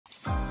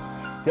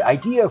The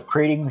idea of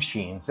creating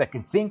machines that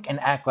can think and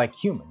act like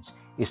humans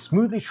is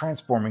smoothly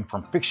transforming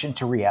from fiction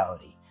to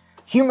reality.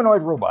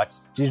 Humanoid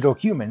robots, digital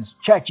humans,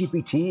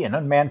 ChatGPT, and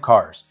unmanned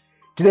cars.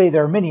 Today,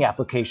 there are many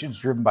applications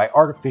driven by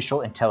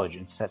artificial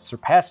intelligence that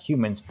surpass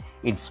humans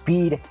in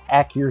speed,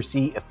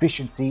 accuracy,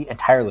 efficiency, and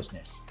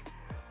tirelessness.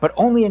 But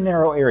only in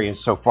narrow areas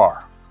so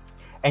far.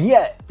 And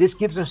yet, this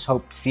gives us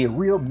hope to see a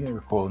real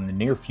miracle in the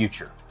near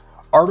future.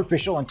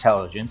 Artificial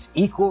intelligence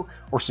equal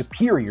or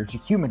superior to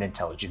human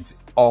intelligence in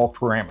all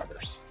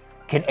parameters.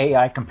 Can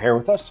AI compare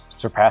with us,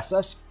 surpass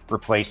us,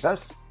 replace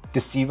us,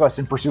 deceive us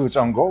and pursue its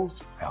own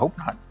goals? I hope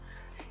not.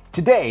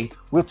 Today,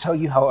 we'll tell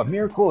you how a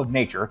miracle of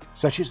nature,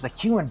 such as the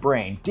human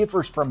brain,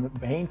 differs from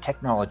the main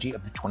technology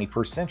of the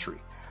 21st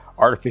century,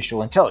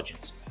 artificial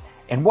intelligence,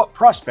 and what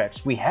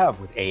prospects we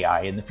have with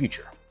AI in the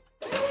future.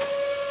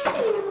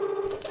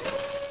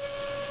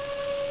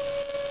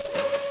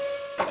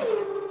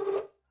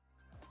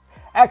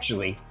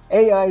 Actually,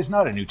 AI is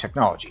not a new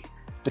technology.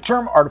 The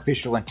term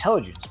artificial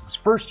intelligence was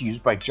first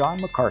used by John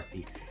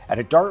McCarthy at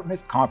a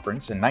Dartmouth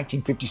conference in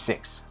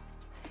 1956.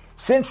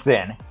 Since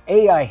then,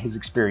 AI has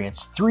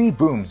experienced three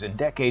booms in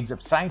decades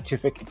of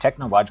scientific and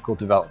technological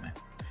development.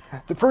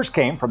 The first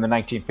came from the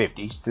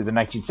 1950s through the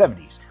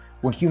 1970s,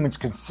 when humans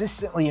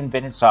consistently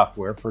invented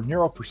software for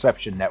neural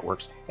perception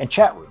networks and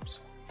chat rooms.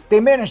 They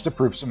managed to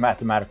prove some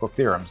mathematical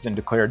theorems and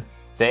declared,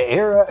 "The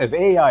era of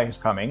AI is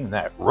coming and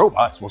that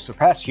robots will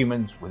surpass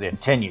humans within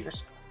 10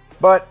 years.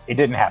 But it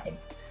didn't happen.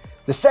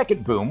 The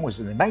second boom was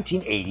in the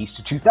 1980s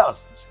to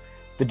 2000s.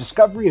 The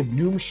discovery of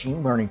new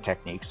machine learning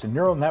techniques and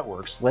neural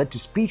networks led to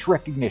speech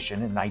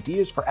recognition and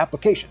ideas for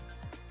applications,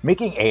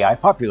 making AI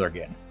popular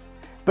again.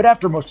 But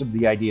after most of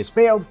the ideas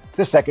failed,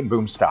 the second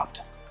boom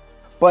stopped.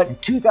 But in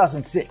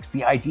 2006,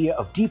 the idea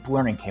of deep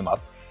learning came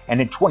up,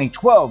 and in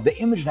 2012, the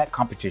ImageNet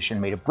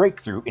competition made a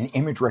breakthrough in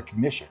image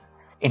recognition.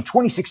 In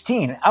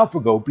 2016,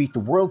 AlphaGo beat the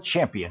world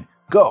champion,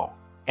 Go,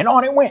 and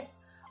on it went.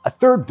 A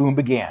third boom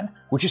began,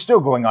 which is still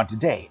going on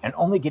today and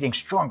only getting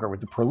stronger with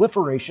the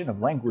proliferation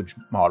of language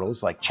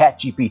models like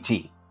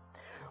ChatGPT.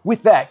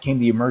 With that came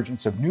the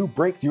emergence of new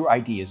breakthrough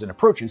ideas and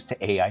approaches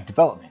to AI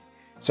development,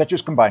 such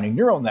as combining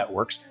neural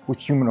networks with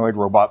humanoid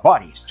robot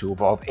bodies to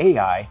evolve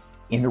AI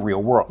in the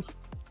real world.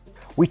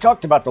 We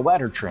talked about the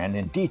latter trend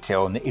in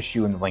detail in the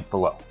issue in the link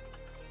below.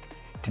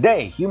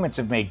 Today, humans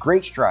have made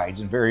great strides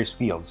in various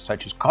fields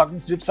such as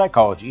cognitive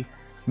psychology,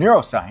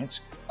 neuroscience,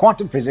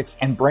 quantum physics,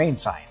 and brain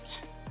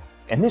science.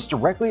 And this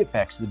directly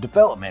affects the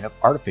development of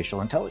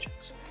artificial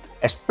intelligence,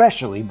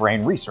 especially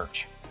brain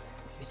research.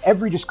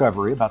 Every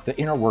discovery about the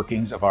inner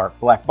workings of our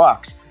black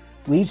box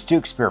leads to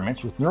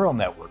experiments with neural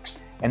networks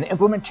and the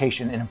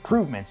implementation and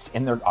improvements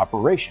in their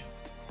operation.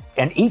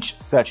 And each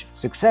such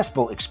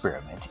successful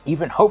experiment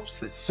even hopes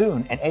that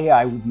soon an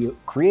AI will be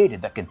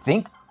created that can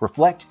think,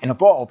 reflect, and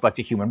evolve like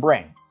the human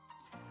brain.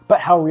 But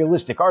how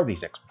realistic are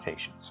these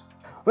expectations?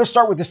 Let's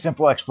start with a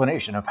simple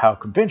explanation of how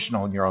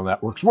conventional neural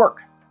networks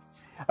work.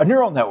 A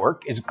neural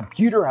network is a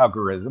computer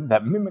algorithm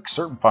that mimics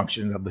certain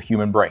functions of the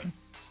human brain.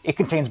 It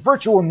contains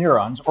virtual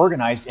neurons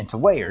organized into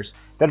layers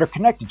that are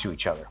connected to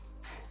each other.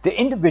 The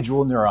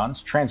individual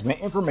neurons transmit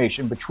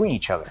information between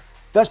each other,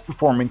 thus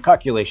performing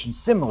calculations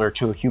similar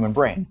to a human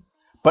brain.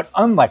 But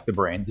unlike the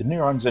brain, the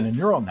neurons in a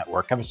neural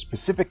network have a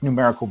specific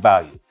numerical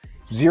value,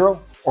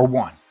 0 or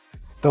 1.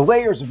 The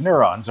layers of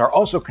neurons are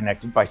also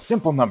connected by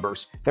simple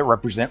numbers that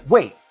represent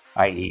weight,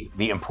 i.e.,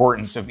 the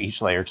importance of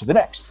each layer to the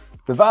next.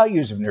 The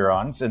values of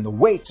neurons and the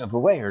weights of the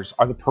layers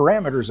are the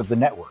parameters of the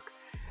network.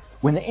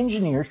 When the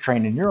engineers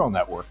train a neural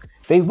network,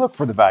 they look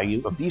for the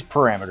value of these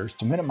parameters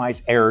to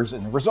minimize errors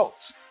in the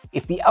results.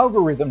 If the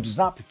algorithm does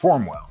not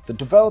perform well, the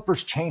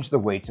developers change the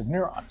weights of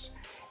neurons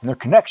and their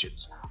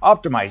connections,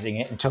 optimizing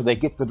it until they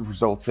get the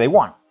results they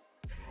want.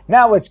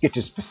 Now let's get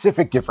to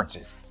specific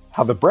differences,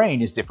 how the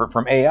brain is different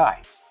from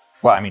AI.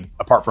 Well,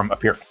 apart from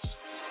appearance.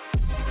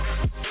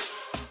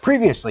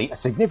 Previously, a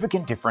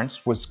significant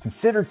difference was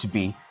considered to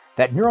be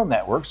that neural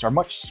networks are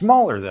much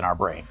smaller than our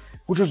brain,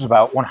 which was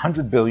about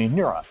 100 billion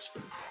neurons.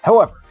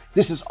 However,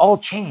 this has all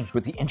changed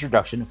with the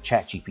introduction of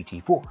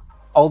ChatGPT 4.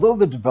 Although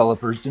the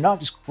developers do not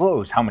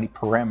disclose how many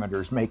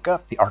parameters make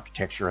up the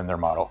architecture in their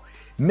model,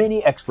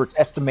 many experts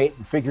estimate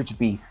the figure to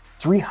be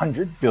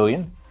 300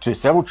 billion to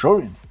several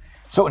trillion.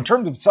 So in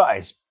terms of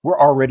size, we're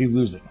already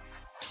losing.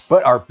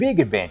 But our big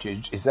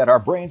advantage is that our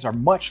brains are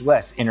much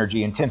less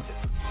energy intensive.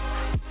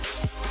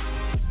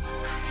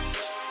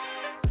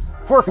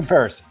 For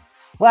comparison,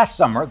 last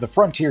summer, the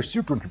Frontier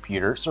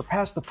supercomputer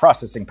surpassed the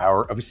processing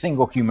power of a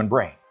single human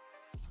brain.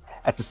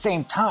 At the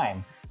same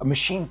time, a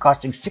machine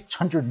costing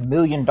 $600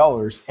 million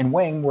and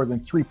weighing more than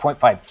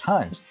 3.5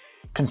 tons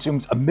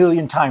consumes 1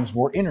 million times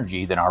more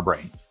energy than our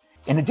brains.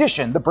 In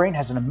addition, the brain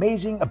has an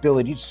amazing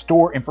ability to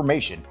store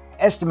information,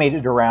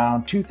 estimated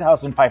around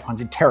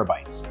 2,500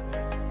 terabytes.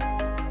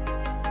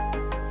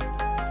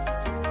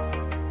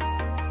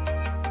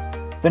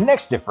 The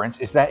next difference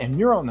is that in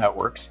neural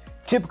networks,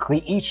 typically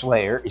each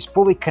layer is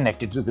fully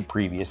connected to the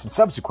previous and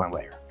subsequent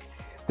layer.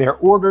 They are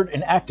ordered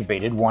and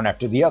activated one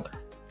after the other.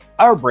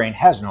 Our brain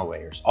has no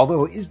layers,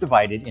 although it is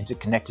divided into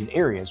connected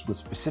areas with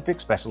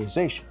specific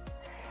specialization.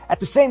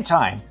 At the same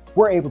time,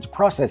 we're able to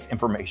process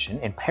information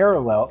in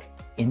parallel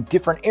in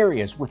different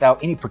areas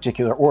without any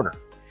particular order.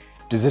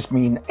 Does this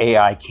mean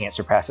AI can't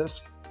surpass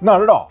us?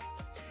 Not at all.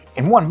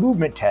 In one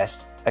movement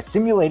test, a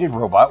simulated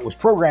robot was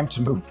programmed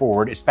to move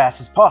forward as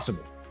fast as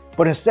possible,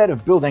 but instead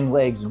of building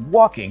legs and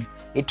walking,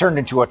 it turned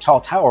into a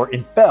tall tower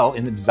and fell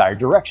in the desired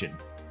direction.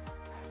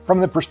 From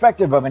the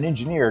perspective of an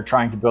engineer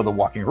trying to build a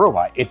walking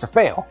robot, it's a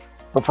fail,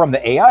 but from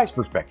the AI's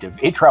perspective,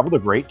 it traveled a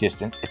great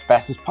distance as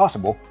fast as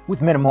possible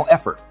with minimal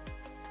effort.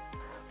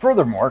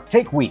 Furthermore,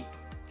 take wheat.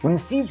 When the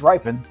seeds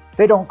ripen,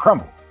 they don't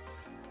crumble.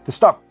 The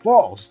stalk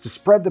falls to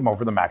spread them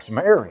over the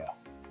maximum area.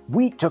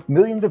 Wheat took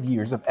millions of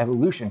years of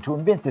evolution to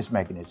invent this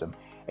mechanism,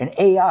 and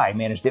AI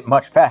managed it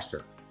much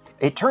faster.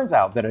 It turns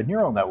out that a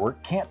neural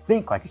network can't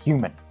think like a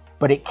human,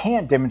 but it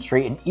can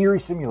demonstrate an eerie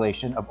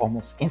simulation of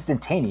almost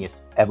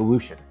instantaneous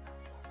evolution.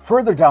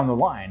 Further down the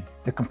line,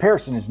 the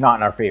comparison is not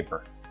in our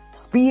favor.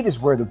 Speed is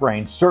where the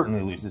brain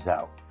certainly loses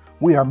out.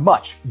 We are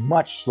much,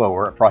 much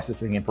slower at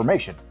processing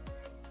information.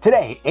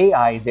 Today,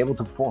 AI is able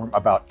to perform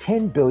about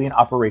 10 billion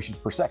operations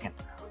per second,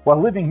 while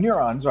living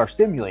neurons are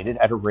stimulated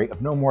at a rate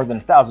of no more than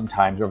 1,000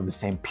 times over the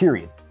same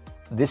period.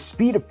 This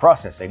speed of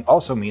processing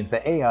also means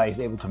that AI is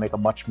able to make a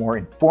much more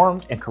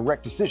informed and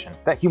correct decision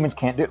that humans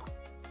can't do.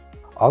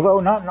 Although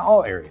not in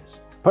all areas,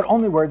 but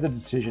only where the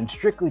decision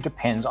strictly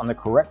depends on the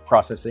correct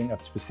processing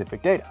of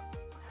specific data.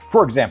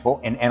 For example,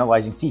 in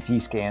analyzing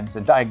CT scans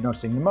and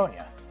diagnosing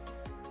pneumonia.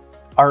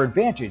 Our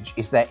advantage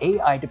is that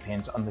AI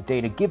depends on the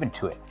data given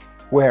to it,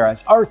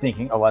 whereas our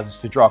thinking allows us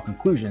to draw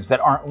conclusions that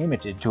aren't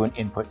limited to an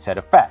input set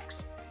of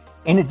facts.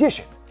 In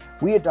addition,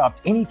 we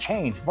adopt any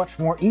change much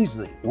more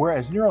easily,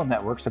 whereas neural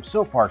networks have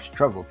so far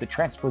struggled to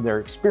transfer their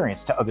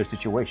experience to other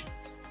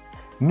situations.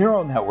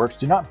 Neural networks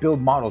do not build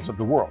models of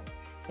the world.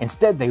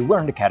 Instead, they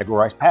learn to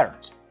categorize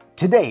patterns.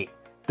 To date,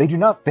 they do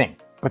not think,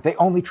 but they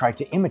only try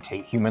to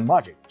imitate human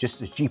logic,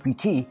 just as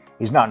GPT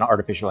is not an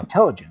artificial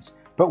intelligence,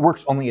 but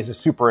works only as a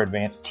super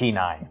advanced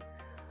T9.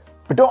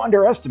 But don't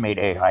underestimate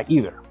AI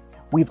either.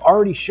 We've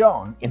already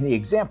shown, in the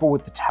example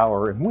with the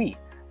tower and wheat,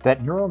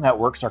 that neural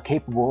networks are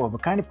capable of a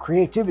kind of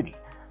creativity,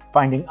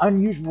 finding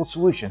unusual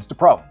solutions to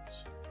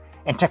problems.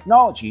 And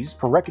technologies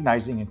for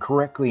recognizing and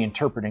correctly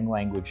interpreting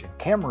language and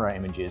camera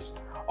images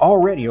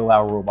already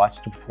allow robots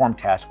to perform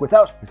tasks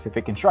without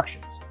specific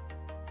instructions.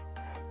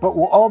 But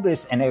will all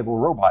this enable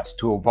robots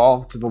to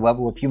evolve to the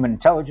level of human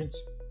intelligence?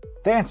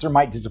 The answer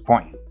might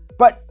disappoint you,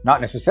 but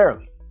not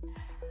necessarily.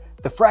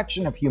 The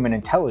fraction of human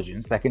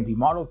intelligence that can be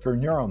modeled for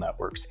neural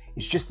networks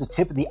is just the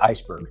tip of the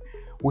iceberg,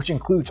 which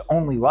includes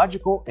only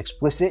logical,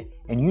 explicit,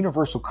 and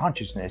universal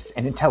consciousness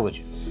and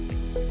intelligence.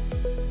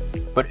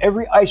 But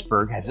every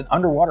iceberg has an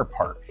underwater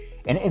part,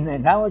 and in the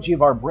analogy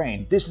of our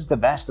brain, this is the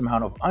vast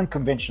amount of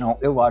unconventional,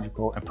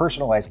 illogical, and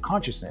personalized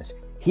consciousness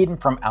hidden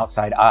from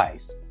outside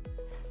eyes.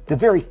 The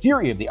very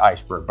theory of the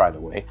iceberg, by the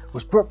way,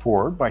 was put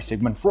forward by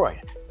Sigmund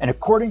Freud, and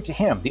according to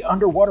him, the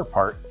underwater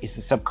part is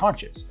the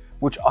subconscious,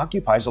 which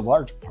occupies a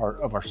large part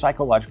of our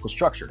psychological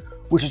structure,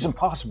 which is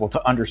impossible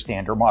to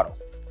understand or model.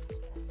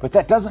 But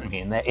that doesn't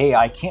mean that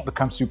AI can't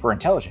become super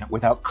intelligent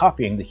without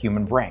copying the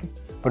human brain,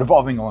 but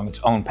evolving along its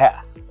own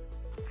path.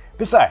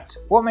 Besides,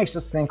 what makes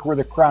us think we're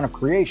the crown of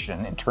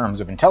creation in terms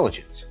of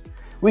intelligence?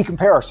 We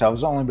compare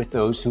ourselves only with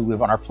those who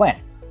live on our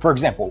planet, for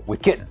example,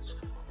 with kittens,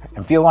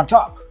 and feel on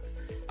top.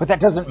 But that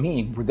doesn't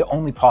mean we're the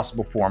only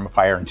possible form of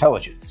higher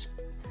intelligence.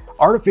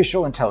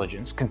 Artificial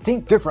intelligence can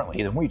think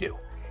differently than we do,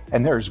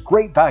 and there is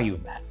great value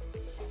in that.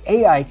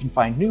 AI can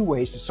find new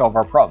ways to solve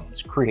our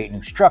problems, create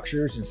new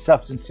structures and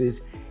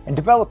substances, and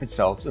develop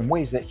itself in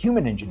ways that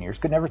human engineers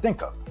could never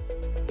think of.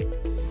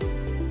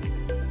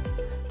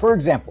 For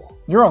example,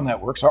 neural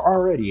networks are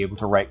already able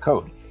to write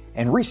code,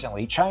 and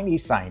recently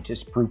Chinese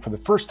scientists proved for the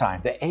first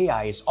time that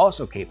AI is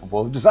also capable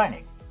of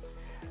designing.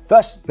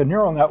 Thus, the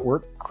neural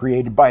network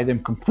created by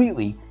them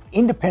completely,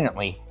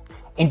 independently,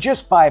 in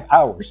just 5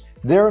 hours,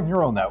 their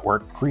neural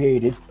network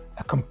created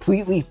a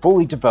completely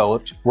fully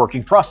developed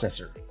working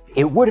processor.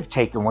 It would have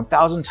taken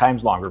 1,000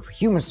 times longer for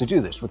humans to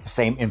do this with the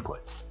same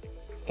inputs.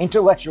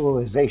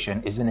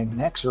 Intellectualization is an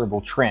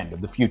inexorable trend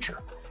of the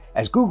future.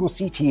 As Google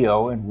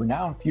CTO and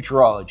renowned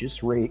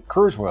futurologist Ray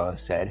Kurzweil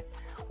has said,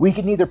 we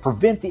can neither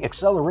prevent the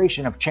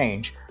acceleration of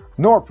change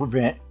nor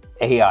prevent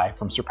AI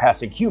from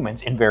surpassing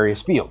humans in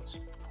various fields.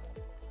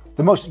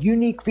 The most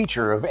unique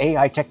feature of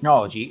AI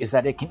technology is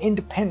that it can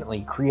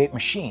independently create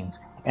machines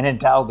and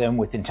endow them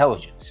with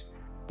intelligence.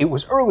 It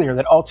was earlier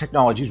that all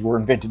technologies were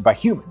invented by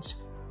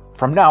humans.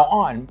 From now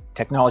on,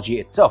 technology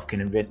itself can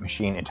invent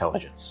machine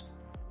intelligence.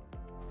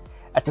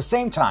 At the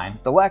same time,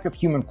 the lack of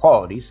human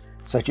qualities,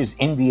 such as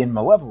envy and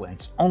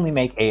malevolence, only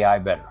make AI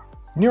better.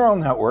 Neural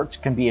networks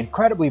can be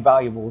incredibly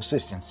valuable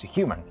assistants to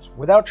humans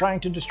without trying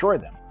to destroy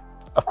them.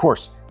 Of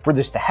course, for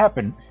this to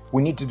happen,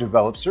 we need to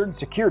develop certain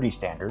security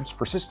standards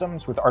for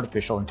systems with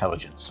artificial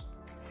intelligence,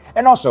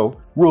 and also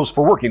rules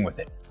for working with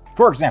it.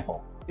 For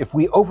example, if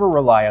we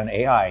over-rely on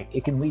AI,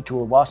 it can lead to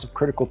a loss of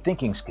critical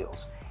thinking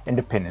skills and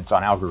dependence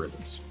on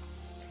algorithms.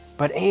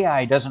 but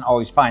AI doesn't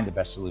always find the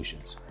best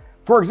solutions.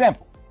 For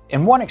example,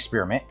 in one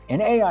experiment, an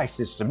AI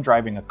system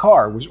driving a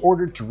car was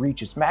ordered to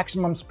reach its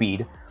maximum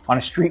speed on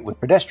a street with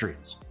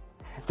pedestrians.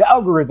 The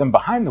algorithm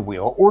behind the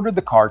wheel ordered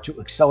the car to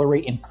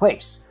accelerate in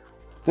place.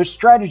 Their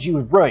strategy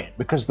was brilliant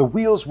because the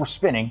wheels were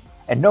spinning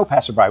and no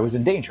passerby was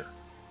in danger.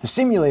 The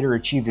simulator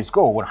achieved its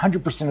goal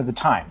 100% of the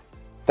time.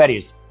 That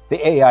is,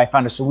 the AI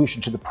found a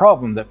solution to the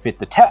problem that fit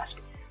the task,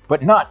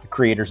 but not the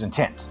creator's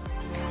intent.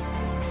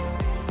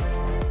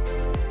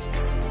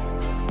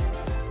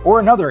 Or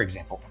another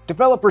example,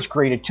 developers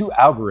created two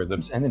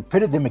algorithms and then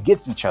pitted them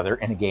against each other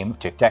in a game of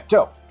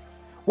tic-tac-toe.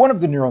 One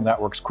of the neural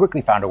networks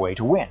quickly found a way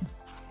to win.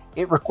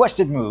 It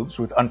requested moves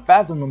with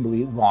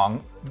unfathomably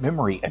long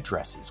memory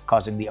addresses,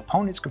 causing the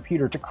opponent's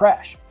computer to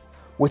crash.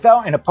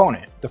 Without an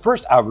opponent, the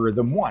first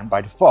algorithm won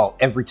by default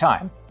every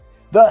time.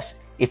 Thus,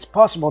 it's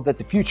possible that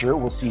the future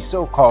will see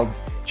so-called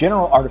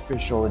general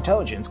artificial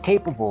intelligence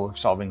capable of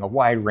solving a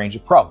wide range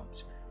of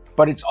problems.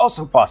 But it's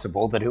also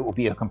possible that it will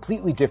be a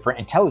completely different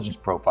intelligence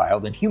profile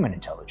than human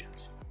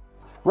intelligence.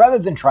 Rather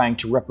than trying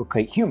to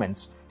replicate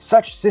humans,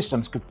 such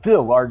systems could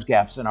fill large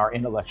gaps in our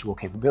intellectual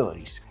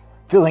capabilities,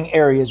 filling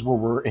areas where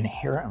we're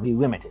inherently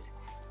limited.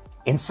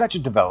 In such a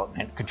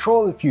development,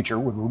 control of the future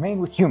would remain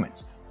with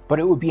humans, but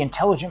it would be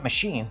intelligent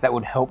machines that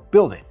would help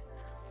build it.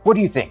 What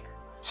do you think?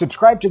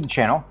 Subscribe to the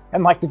channel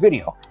and like the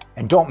video,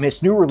 and don't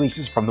miss new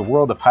releases from the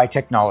world of high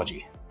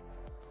technology.